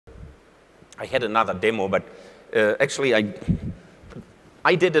I had another demo, but actually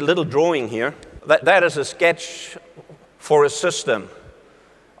I did a little drawing here. That is a sketch for a system.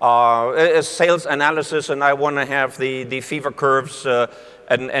 A sales analysis, and I want to have the fever curves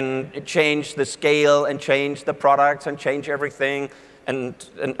and change the scale and change the products and change everything and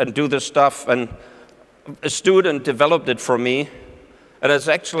do this stuff. And a student developed it for me. And it's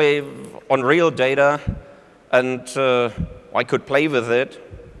actually on real data, and I could play with it.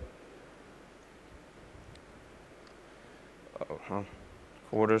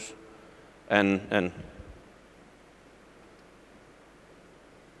 Quarters and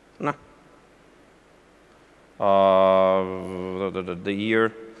no. The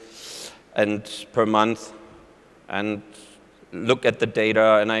year and per month, and look at the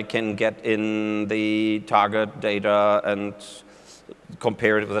data, and I can get in the target data and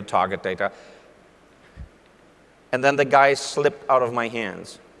compare it with the target data. And then the guy slipped out of my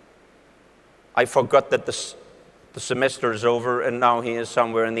hands. I forgot that the semester is over, and now he is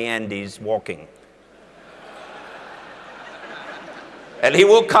somewhere in the Andes walking. And he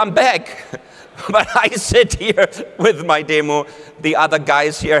will come back. But I sit here with my demo. The other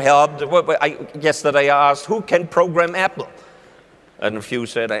guys here helped. Yesterday I asked, who can program Apple? And a few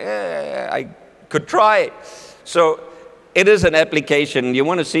said, I could try. So it is an application. You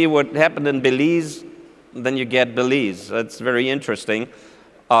want to see what happened in Belize? Then you get Belize. That's very interesting.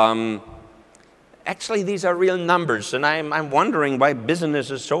 Actually, these are real numbers, and I'm wondering why business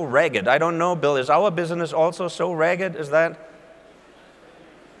is so ragged. I don't know, Bill, is our business also so ragged? Is that?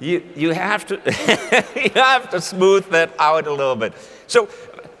 You have to you have to smooth that out a little bit. So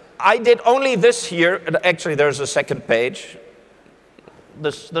I did only this here. Actually, there's a second page,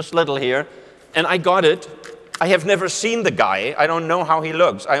 this little here, and I got it. I have never seen the guy. I don't know how he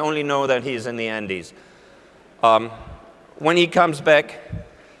looks. I only know that he's in the Andes. When he comes back,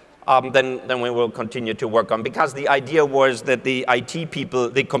 then we will continue to work on, because the idea was that the IT people,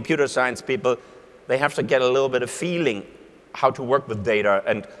 the computer science people, they have to get a little bit of feeling how to work with data,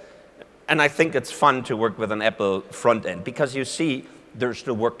 and I think it's fun to work with an Apple front end, because you see there's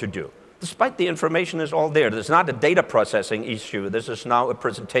still work to do. Despite the information is all there, there's not a data processing issue, this is now a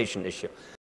presentation issue.